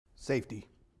Safety.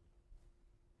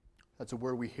 That's a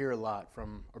word we hear a lot,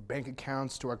 from our bank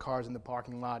accounts to our cars in the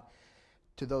parking lot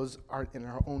to those in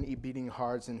our own beating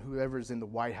hearts and whoever's in the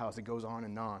White House. It goes on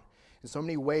and on. In so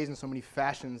many ways, in so many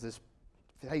fashions, this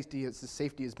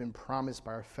safety has been promised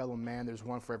by our fellow man. There's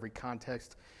one for every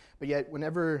context. But yet,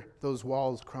 whenever those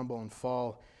walls crumble and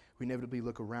fall, we inevitably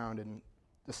look around and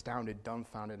astounded,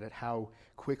 dumbfounded at how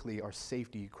quickly our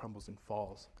safety crumbles and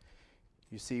falls.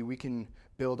 You see, we can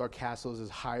build our castles as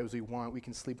high as we want. We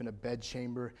can sleep in a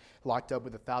bedchamber locked up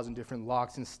with 1,000 different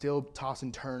locks and still toss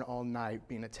and turn all night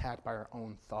being attacked by our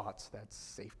own thoughts. That's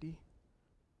safety.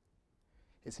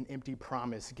 It's an empty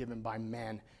promise given by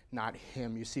man, not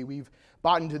him. You see, we've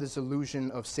bought into this illusion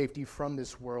of safety from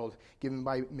this world, given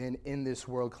by men in this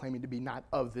world, claiming to be not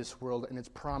of this world, and it's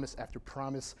promise after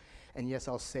promise. And yes,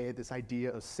 I'll say it, this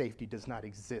idea of safety does not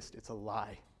exist. It's a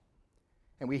lie.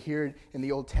 And we hear it in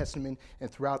the Old Testament and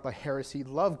throughout the heresy.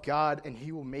 Love God and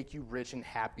he will make you rich and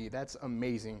happy. That's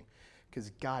amazing, because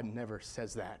God never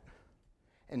says that.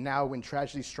 And now when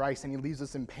tragedy strikes and he leaves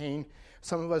us in pain,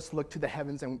 some of us look to the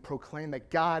heavens and proclaim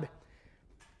that, God,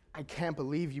 I can't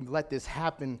believe you let this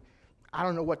happen. I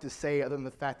don't know what to say other than the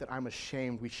fact that I'm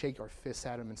ashamed. We shake our fists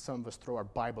at him and some of us throw our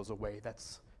Bibles away.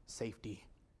 That's safety.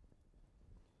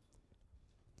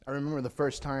 I remember the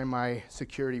first time my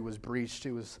security was breached.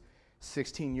 It was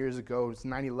 16 years ago. It was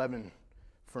 9/11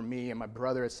 for me and my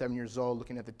brother at 7 years old,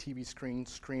 looking at the TV screen,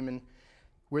 screaming,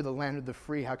 we're the land of the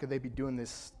free. How could they be doing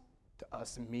this to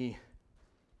us and me?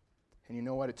 And you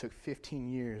know what? It took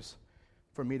 15 years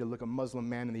for me to look a Muslim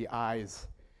man in the eyes,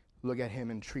 look at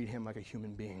him and treat him like a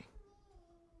human being.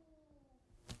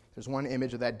 There's one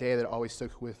image of that day that always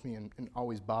stuck with me and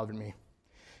always bothered me.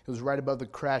 It was right above the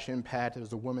crash impact. There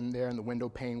was a woman there in the window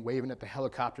pane waving at the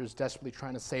helicopters, desperately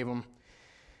trying to save them.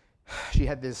 She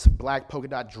had this black polka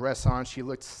dot dress on. She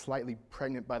looked slightly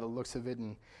pregnant by the looks of it,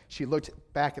 and she looked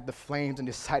back at the flames and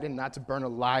decided not to burn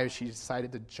alive. She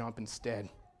decided to jump instead.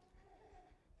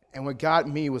 And what got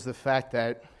me was the fact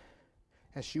that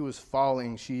as she was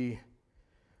falling, she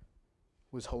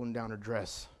was holding down her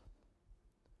dress.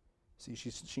 See,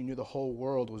 she knew the whole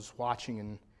world was watching,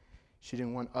 and she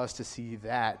didn't want us to see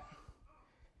that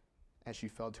as she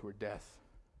fell to her death.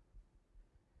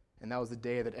 And that was the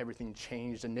day that everything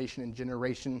changed. A nation and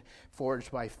generation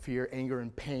forged by fear, anger,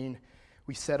 and pain.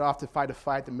 We set off to fight a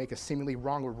fight to make a seemingly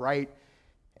wrong or right,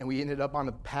 and we ended up on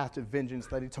the path to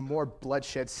vengeance, leading to more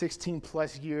bloodshed. 16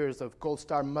 plus years of Gold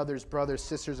Star mothers, brothers,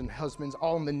 sisters, and husbands,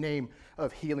 all in the name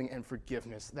of healing and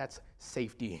forgiveness. That's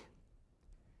safety.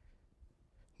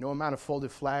 No amount of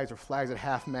folded flags or flags at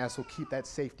half-mast will keep that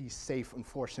safety safe,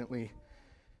 unfortunately.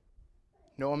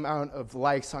 No amount of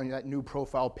likes on that new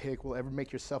profile pic will ever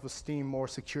make your self-esteem more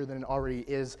secure than it already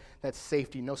is. That's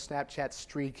safety. No Snapchat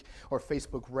streak or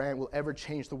Facebook rant will ever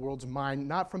change the world's mind.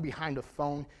 Not from behind a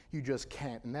phone. You just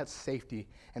can't. And that's safety.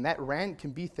 And that rant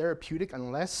can be therapeutic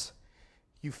unless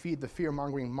you feed the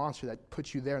fear-mongering monster that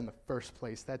put you there in the first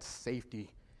place. That's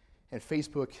safety. And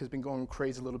Facebook has been going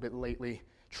crazy a little bit lately.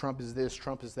 Trump is this,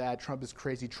 Trump is that, Trump is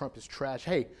crazy, Trump is trash.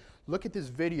 Hey, look at this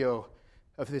video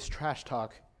of this trash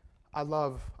talk. I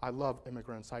love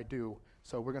immigrants, I do.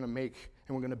 So we're going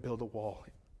to build a wall.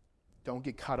 Don't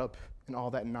get caught up in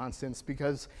all that nonsense,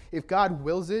 because if God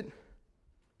wills it,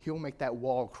 he'll make that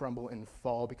wall crumble and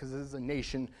fall, because this is a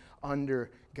nation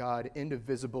under God,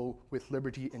 indivisible, with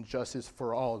liberty and justice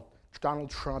for all. Donald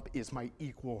Trump is my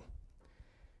equal.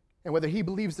 And whether he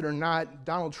believes it or not,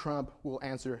 Donald Trump will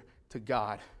answer to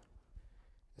God.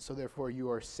 And so therefore you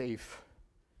are safe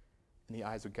in the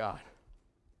eyes of God.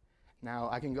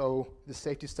 Now, the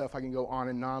safety stuff, I can go on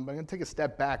and on, but I'm going to take a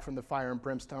step back from the fire and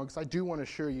brimstone, because I do want to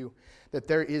assure you that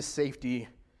there is safety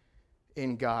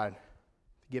in God,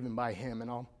 given by him.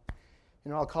 And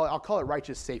I'll call it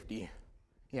righteous safety.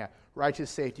 Yeah,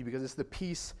 righteous safety, because it's the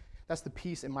peace, that's the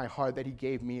peace in my heart that he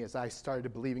gave me as I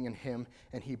started believing in him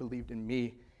and he believed in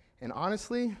me. And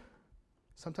honestly,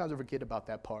 sometimes I forget about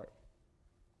that part,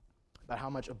 about how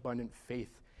much abundant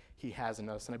faith he has in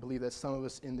us. And I believe that some of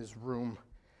us in this room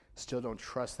still don't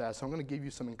trust that. So I'm going to give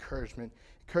you some encouragement.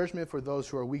 Encouragement for those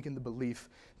who are weak in the belief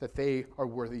that they are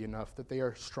worthy enough, that they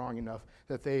are strong enough,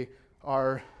 that they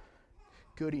are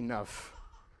good enough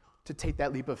to take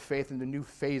that leap of faith in the new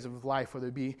phase of life, whether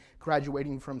it be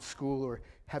graduating from school or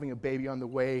having a baby on the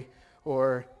way,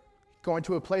 or going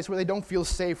to a place where they don't feel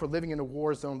safe, or living in a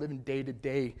war zone, living day to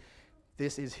day.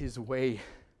 This is his way,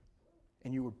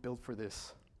 and you were built for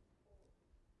this.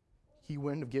 He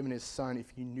wouldn't have given his son if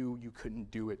he knew you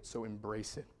couldn't do it, so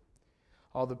embrace it.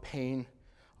 All the pain,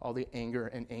 all the anger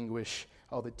and anguish,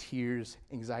 all the tears,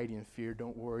 anxiety and fear,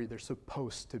 don't worry, they're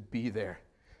supposed to be there.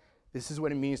 This is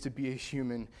what it means to be a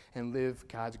human and live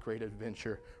God's great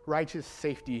adventure. Righteous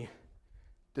safety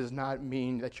does not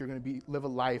mean that you're going to live a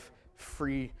life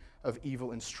free of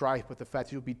evil and strife, but the fact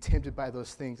that you'll be tempted by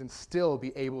those things and still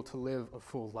be able to live a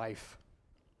full life.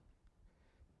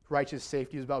 Righteous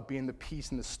safety is about being the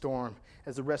peace in the storm.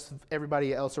 As the rest of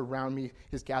everybody else around me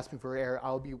is gasping for air,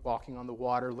 I'll be walking on the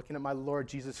water, looking at my Lord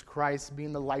Jesus Christ,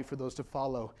 being the light for those to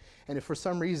follow. And if for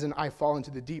some reason I fall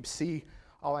into the deep sea,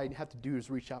 all I have to do is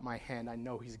reach out my hand. I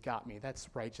know he's got me. That's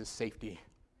righteous safety.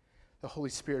 The Holy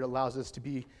Spirit allows us to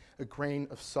be a grain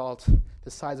of salt,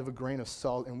 the size of a grain of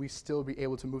salt, and we still be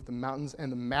able to move the mountains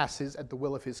and the masses at the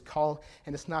will of his call.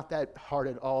 And it's not that hard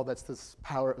at all. That's the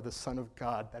power of the Son of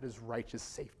God. That is righteous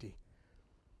safety.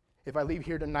 If I leave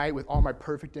here tonight with all my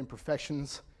perfect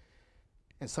imperfections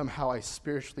and somehow I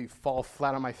spiritually fall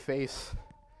flat on my face,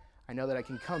 I know that I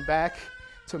can come back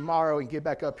tomorrow and get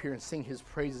back up here and sing his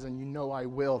praises, and you know I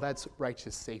will. That's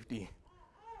righteous safety.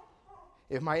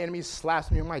 If my enemy slaps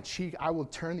me on my cheek, I will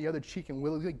turn the other cheek and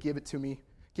willingly give it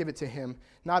to him,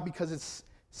 not because it's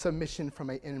submission from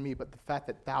my enemy, but the fact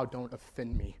that thou don't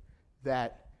offend me.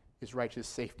 That is righteous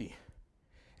safety.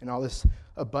 And all this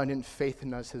abundant faith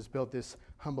in us has built this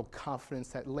humble confidence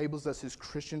that labels us as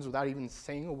Christians without even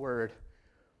saying a word.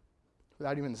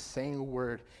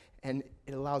 And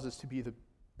it allows us to be the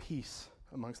peace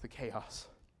amongst the chaos.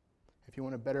 If you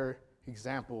want a better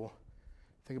example,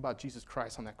 think about Jesus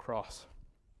Christ on that cross.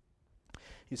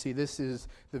 You see, this is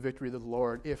the victory of the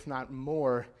Lord, if not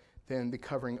more than the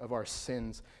covering of our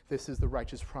sins. This is the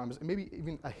righteous promise, and maybe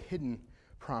even a hidden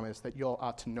promise that you all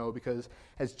ought to know, because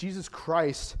as Jesus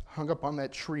Christ hung up on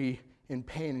that tree in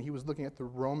pain, and he was looking at the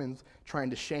Romans trying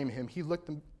to shame him, he looked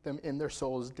them in their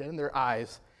souls, dead in their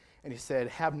eyes, and he said,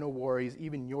 "Have no worries,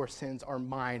 even your sins are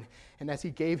mine." And as he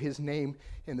gave his name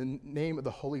in the name of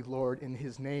the Holy Lord, in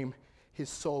his name, his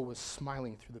soul was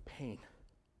smiling through the pain.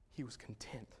 He was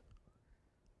content.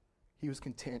 He was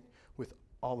content with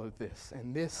all of this.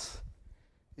 And this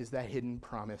is that hidden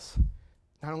promise.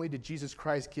 Not only did Jesus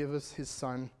Christ give us his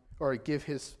son, or give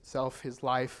himself, his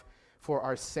life for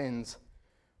our sins,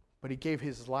 but he gave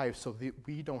his life so that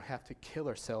we don't have to kill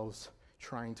ourselves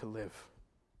trying to live.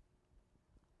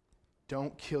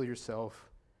 Don't kill yourself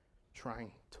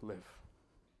trying to live.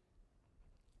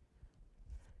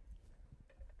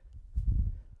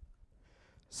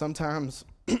 Sometimes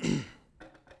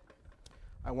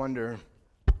I wonder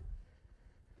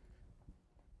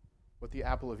what the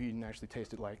apple of Eden actually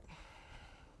tasted like.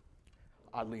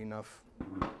 Oddly enough,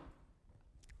 I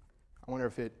wonder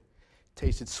if it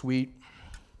tasted sweet,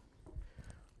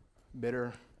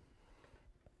 bitter.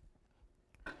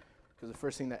 Because the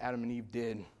first thing that Adam and Eve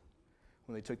did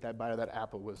when they took that bite of that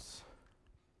apple was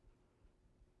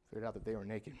figured out that they were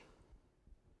naked,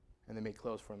 and they made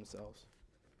clothes for themselves.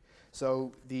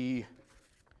 So the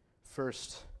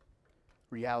first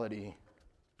reality,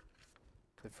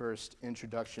 the first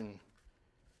introduction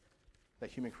that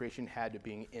human creation had to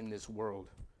being in this world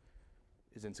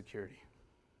is insecurity,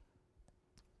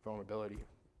 vulnerability.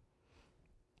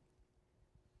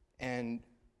 And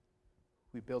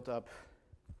we built up,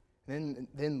 then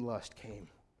lust came,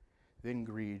 then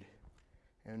greed.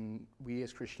 And we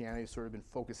as Christianity sort of been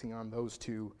focusing on those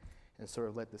two and sort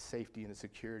of let the safety and the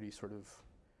security sort of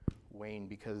wane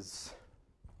because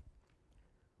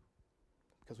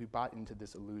we bought into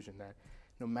this illusion that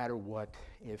no matter what,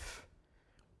 if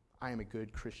I am a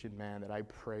good Christian man, that I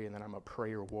pray and that I'm a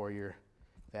prayer warrior,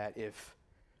 that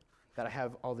I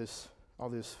have all this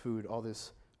food, all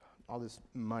this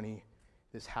money,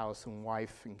 this house and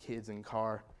wife and kids and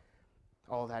car,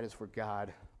 all that is for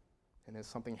God. And if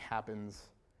something happens,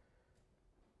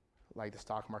 like the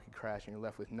stock market crash, and you're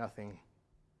left with nothing,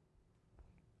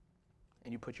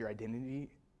 and you put your identity,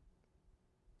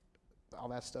 all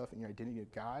that stuff, in your identity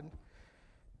of God,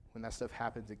 when that stuff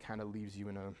happens, it kind of leaves you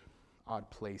in an odd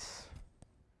place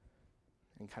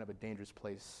and kind of a dangerous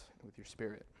place with your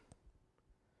spirit.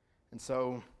 And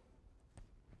so,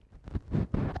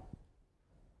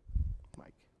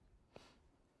 Mike,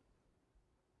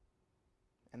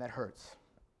 and that hurts.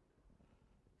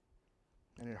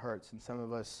 And it hurts, and some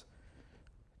of us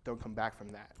don't come back from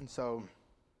that. And so,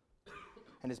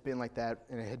 and it's been like that,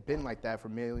 and it had been like that for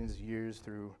millions of years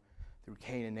through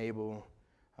Cain and Abel.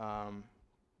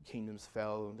 Kingdoms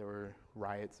fell, and there were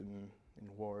riots and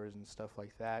wars and stuff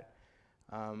like that.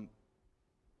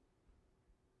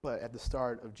 But at the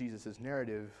start of Jesus'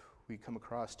 narrative, we come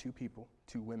across two people,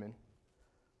 two women,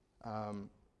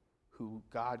 who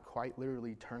God quite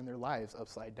literally turned their lives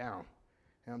upside down.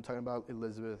 And I'm talking about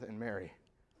Elizabeth and Mary.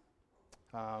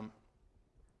 And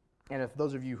if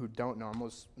those of you who don't know,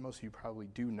 most of you probably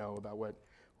do know about what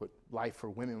what life for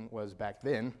women was back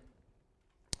then,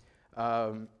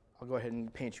 I'll go ahead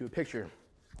and paint you a picture.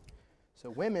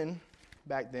 So women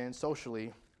back then,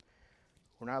 socially,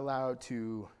 were not allowed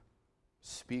to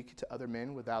speak to other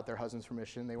men without their husband's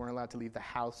permission. They weren't allowed to leave the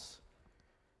house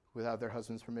without their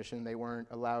husband's permission. They weren't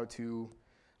allowed to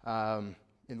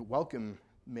welcome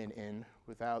men in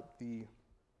without the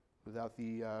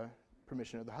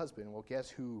permission of the husband. Well, guess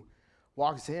who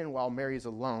walks in while Mary's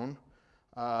alone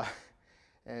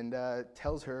and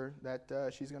tells her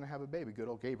that she's going to have a baby? Good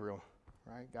old Gabriel,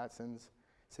 right? God sends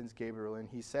Gabriel, and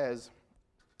he says,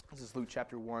 this is Luke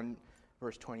chapter 1,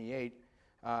 verse 28,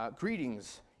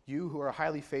 greetings, you who are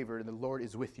highly favored, and the Lord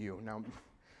is with you. Now,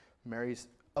 Mary's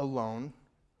alone.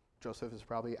 Joseph is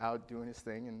probably out doing his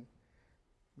thing, and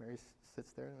Mary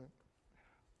sits there and,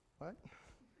 what?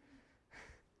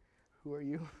 Who are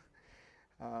you?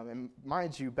 And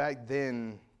mind you, back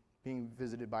then, being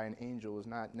visited by an angel was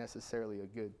not necessarily a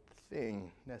good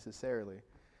thing, necessarily.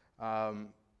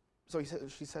 So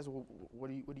she says, well, what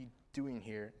are you doing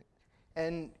here?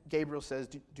 And Gabriel says,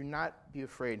 do not be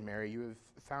afraid, Mary. You have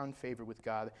found favor with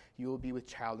God. You will be with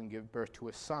child and give birth to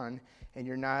a son, and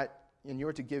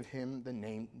you're to give him the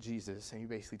name Jesus. And he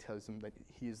basically tells him that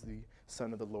he is the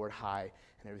Son of the Lord High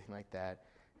and everything like that.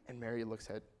 And Mary looks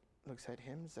at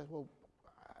him and says, well,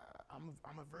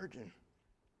 I'm a virgin.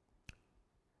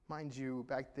 Mind you,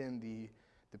 back then the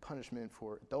punishment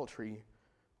for adultery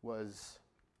was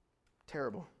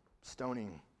terrible,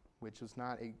 stoning, which was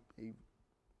not a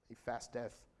fast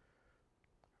death,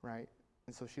 right?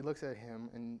 And so she looks at him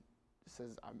and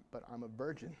says, but I'm a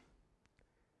virgin.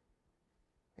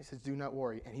 He says, do not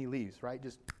worry, and he leaves, right?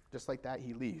 Just like that,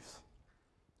 he leaves.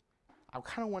 I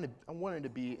wanted to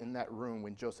be in that room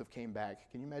when Joseph came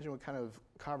back. Can you imagine what kind of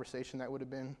conversation that would have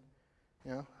been?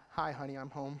 You know, hi, honey, I'm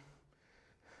home.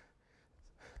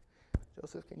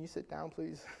 Joseph, can you sit down,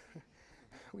 please?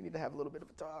 We need to have a little bit of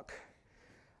a talk.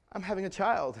 I'm having a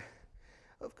child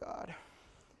of God.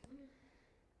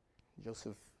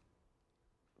 Joseph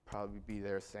would probably be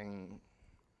there saying,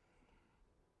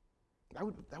 that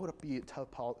would be a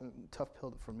tough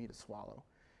pill for me to swallow,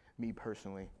 me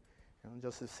personally. You know,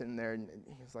 Joseph's sitting there, and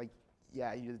he's like,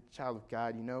 yeah, you're the child of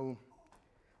God. You know,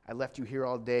 I left you here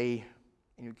all day,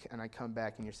 and I come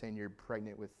back, and you're saying you're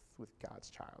pregnant with God's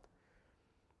child.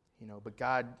 You know, but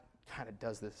God kind of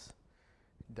does this,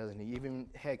 doesn't he? Even,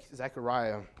 heck,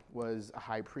 Zechariah was a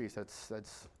high priest.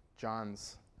 That's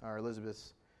John's, or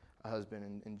Elizabeth's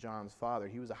husband and John's father.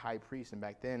 He was a high priest, and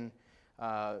back then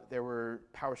there were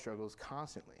power struggles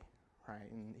constantly,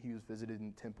 right? And he was visited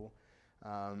in the temple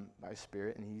by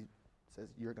Spirit, and he says,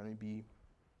 "You're going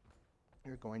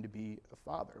to be a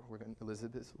father.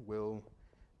 Elizabeth will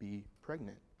be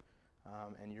pregnant,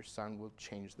 and your son will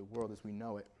change the world as we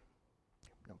know it."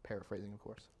 Paraphrasing, of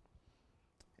course.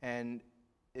 And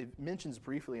it mentions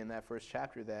briefly in that first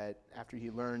chapter that after he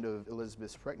learned of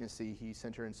Elizabeth's pregnancy, he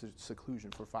sent her into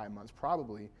seclusion for 5 months,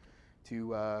 probably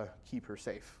to keep her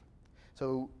safe.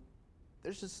 So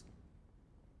there's just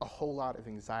a whole lot of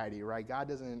anxiety, right?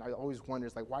 I always wonder,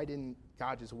 like, why didn't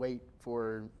God just wait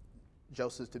for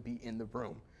Joseph to be in the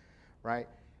room, right?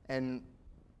 And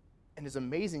it's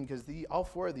amazing because all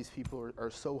four of these people are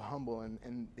so humble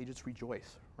and they just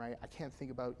rejoice, right? I can't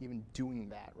think about even doing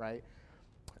that, right?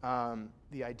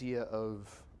 The idea of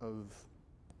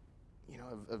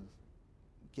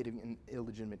getting an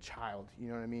illegitimate child, you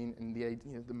know what I mean? And the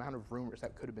amount of rumors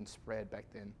that could have been spread back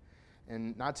then.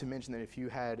 And not to mention that if you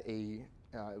had it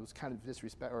was kind of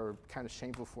disrespect or kind of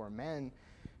shameful for a man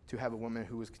to have a woman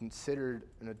who was considered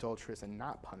an adulteress and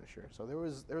not punish her. So there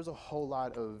was a whole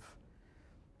lot of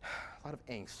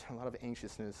angst, a lot of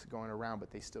anxiousness going around,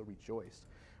 but they still rejoiced,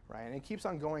 right? And it keeps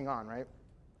on going on, right?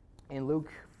 In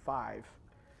Luke 5,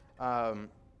 and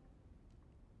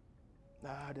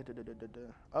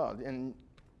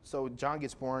so John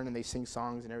gets born, and they sing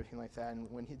songs and everything like that.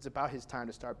 And when it's about his time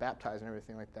to start baptizing and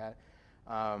everything like that,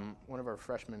 one of our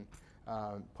freshmen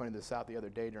pointed this out the other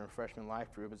day during freshman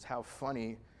life group. It's how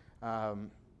funny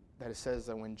that it says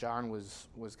that when John was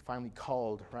finally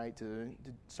called, right, to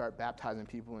start baptizing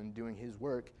people and doing his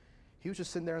work, he was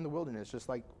just sitting there in the wilderness, just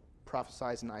like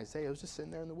prophesied in Isaiah. He was just sitting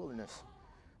there in the wilderness.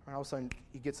 And all of a sudden,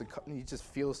 he just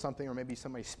feels something, or maybe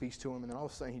somebody speaks to him, and then all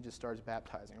of a sudden, he just starts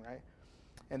baptizing, right?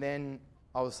 And then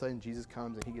all of a sudden, Jesus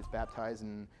comes and he gets baptized,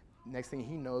 and next thing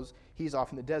he knows, he's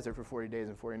off in the desert for 40 days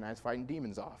and 40 nights fighting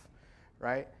demons off,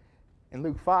 right? In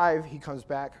Luke 5, he comes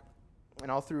back,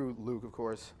 and all through Luke, of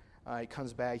course, he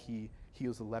comes back, he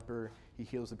heals the leper, he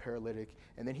heals the paralytic,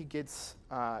 and then he gets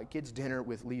dinner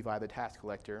with Levi, the tax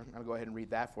collector. I'll go ahead and read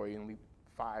that for you in Luke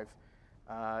 5.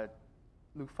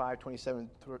 Luke 5,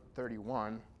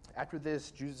 27-31. After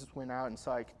this, Jesus went out and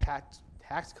saw a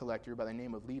tax collector by the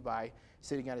name of Levi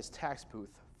sitting at his tax booth.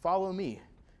 "Follow me,"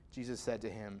 Jesus said to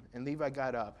him. And Levi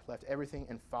got up, left everything,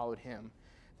 and followed him.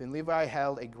 Then Levi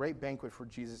held a great banquet for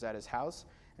Jesus at his house,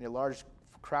 and a large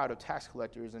crowd of tax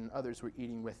collectors and others were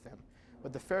eating with them.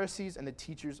 But the Pharisees and the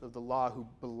teachers of the law who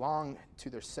belonged to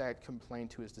their sect complained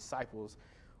to his disciples,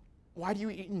 "Why do you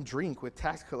eat and drink with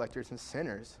tax collectors and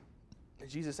sinners?" And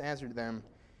Jesus answered them,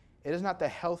 "It is not the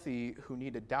healthy who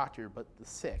need a doctor, but the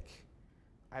sick.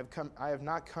 I have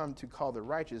not come to call the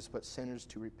righteous, but sinners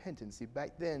to repentance." See,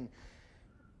 back then,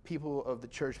 people of the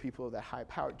church, people of that high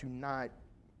power, do not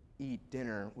eat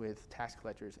dinner with tax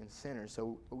collectors and sinners.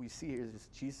 So what we see here is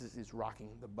Jesus is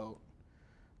rocking the boat,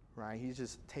 right? He's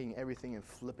just taking everything and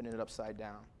flipping it upside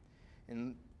down.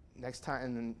 And next time,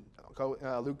 and then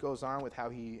Luke goes on with how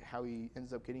he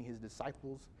ends up getting his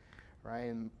disciples, right?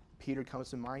 And Peter comes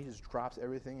to mind. He just drops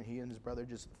everything, and he and his brother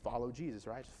just follow Jesus,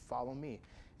 right? Just follow me.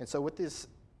 And so what does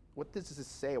this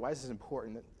say? Why is this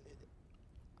important?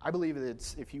 I believe that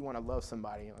it's, if you want to love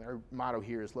somebody, our motto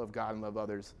here is love God and love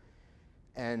others.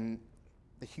 And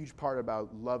the huge part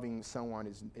about loving someone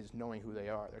is knowing who they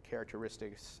are, their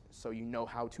characteristics, so you know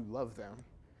how to love them,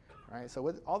 right? So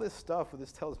with all this stuff, what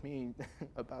this tells me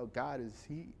about God is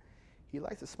he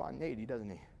likes the spontaneity, doesn't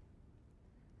he?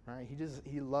 Right?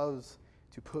 He loves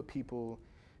to put people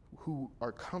who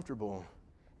are comfortable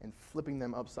and flipping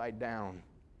them upside down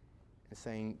and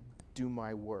saying, "Do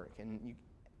my work."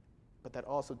 But that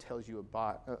also tells you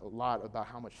a lot about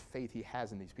how much faith he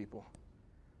has in these people,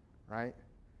 right?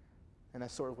 And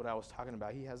that's sort of what I was talking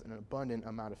about. He has an abundant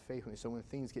amount of faith in me. So when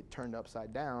things get turned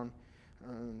upside down,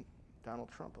 Donald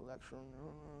Trump election,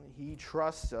 he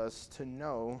trusts us to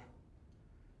know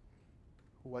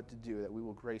what to do, that we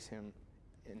will grace him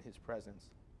in his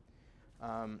presence.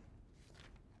 And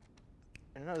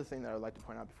another thing that I would like to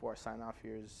point out before I sign off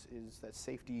here is that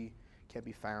safety can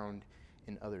be found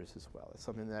in others as well. It's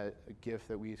something that, a gift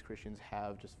that we as Christians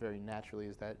have just very naturally,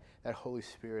 is that Holy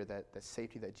Spirit, that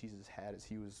safety that Jesus had as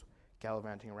he was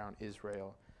gallivanting around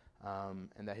Israel,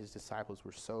 and that his disciples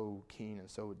were so keen and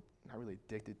so, not really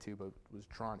addicted to, but was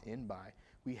drawn in by.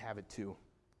 We have it too.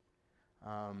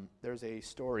 There's a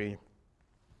story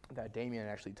that Damien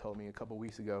actually told me a couple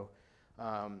weeks ago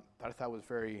that I thought was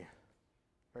very,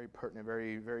 very pertinent,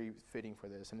 very, very fitting for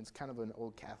this. And it's kind of an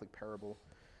old Catholic parable.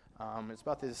 It's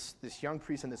about this young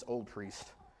priest and this old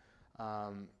priest.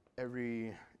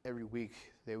 Every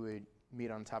week they would meet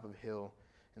on top of a hill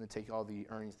and then take all the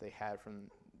earnings they had from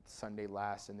Sunday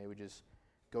last, and they would just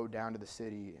go down to the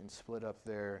city and split up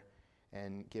there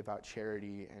and give out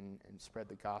charity and spread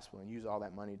the gospel and use all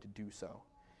that money to do so.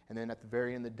 And then at the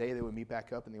very end of the day, they would meet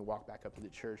back up and they would walk back up to the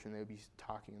church and they would be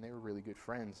talking, and they were really good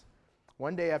friends.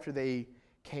 One day after they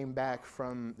came back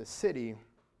from the city,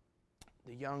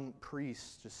 the young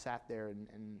priest just sat there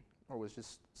or was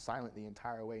just silent the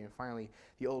entire way. And finally,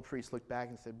 the old priest looked back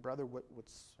and said, "Brother,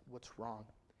 what's wrong?"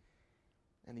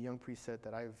 And the young priest said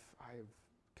that I've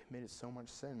committed so much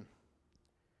sin.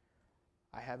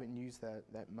 I haven't used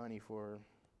that money for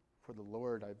the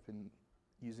Lord. I've been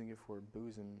using it for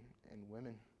booze and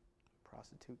women,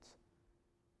 prostitutes.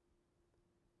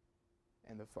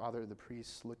 And the father of the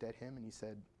priest looked at him and he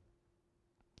said,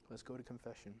 "Let's go to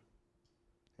confession.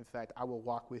 In fact, I will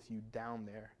walk with you down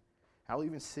there. I'll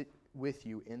even sit with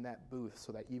you in that booth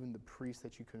so that even the priest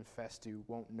that you confess to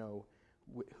won't know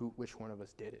which one of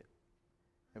us did it.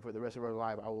 And for the rest of our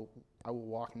life, I will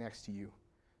walk next to you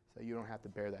so you don't have to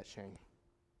bear that shame.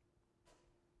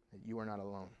 That you are not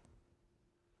alone."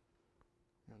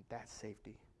 That's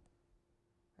safety.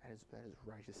 That is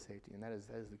righteous safety, and that is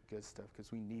the good stuff,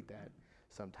 because we need that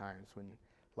sometimes when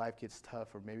life gets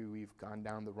tough, or maybe we've gone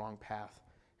down the wrong path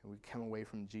and we come away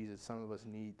from Jesus. Some of us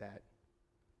need that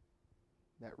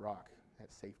rock,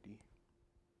 that safety.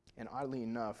 And oddly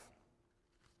enough,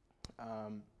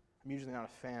 I'm usually not a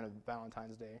fan of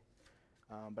Valentine's Day,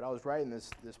 but I was writing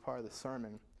this part of the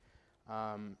sermon,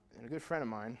 and a good friend of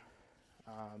mine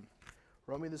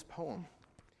wrote me this poem.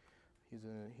 He's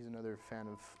another fan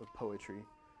of poetry.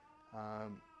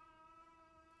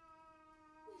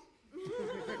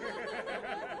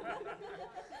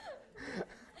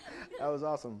 That was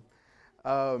awesome.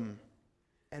 And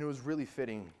it was really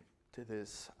fitting to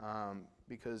this,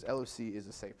 because LOC is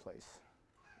a safe place.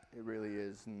 It really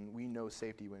is, and we know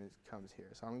safety when it comes here.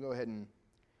 So I'm gonna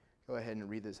go ahead and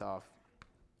read this off.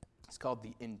 It's called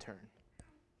The Intern.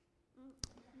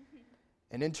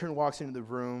 An intern walks into the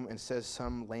room and says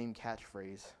some lame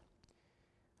catchphrase.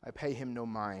 I pay him no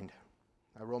mind.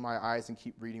 I roll my eyes and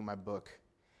keep reading my book.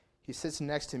 He sits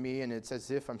next to me, and it's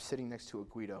as if I'm sitting next to a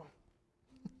Guido.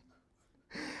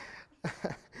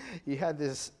 He had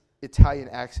this Italian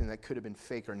accent that could have been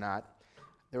fake or not.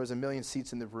 There was a million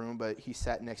seats in the room, but he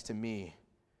sat next to me,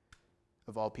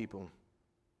 of all people.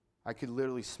 I could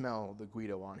literally smell the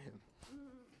Guido on him.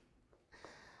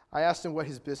 I asked him what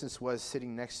his business was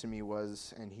sitting next to me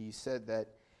was, and he said that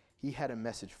he had a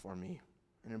message for me,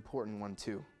 an important one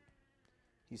too.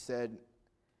 He said,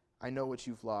 I know what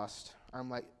you've lost.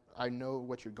 I know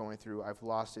what you're going through. I've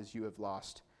lost as you have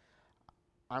lost.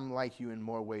 I'm like you in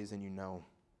more ways than you know.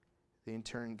 The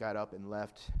intern got up and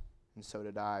left, and so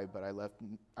did I, but I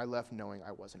left knowing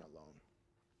I wasn't alone.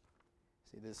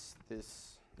 See,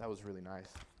 that was really nice.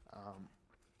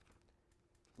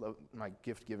 My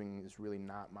gift giving is really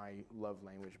not my love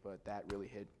language, but that really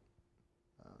hit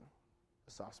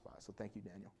a soft spot. So thank you,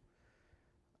 Daniel.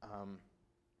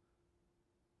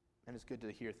 And it's good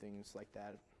to hear things like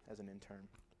that as an intern.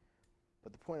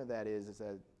 But the point of that is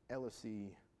that LFC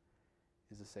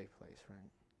is a safe place, right?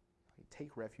 Like,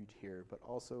 take refuge here, but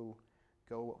also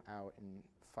go out and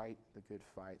fight the good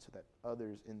fight so that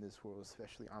others in this world,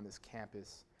 especially on this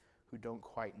campus, who don't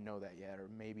quite know that yet, or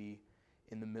maybe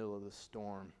in the middle of the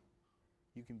storm,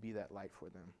 you can be that light for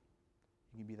them.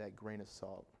 You can be that grain of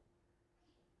salt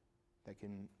that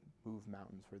can move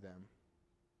mountains for them.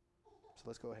 So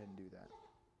let's go ahead and do that.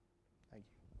 Thank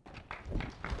you.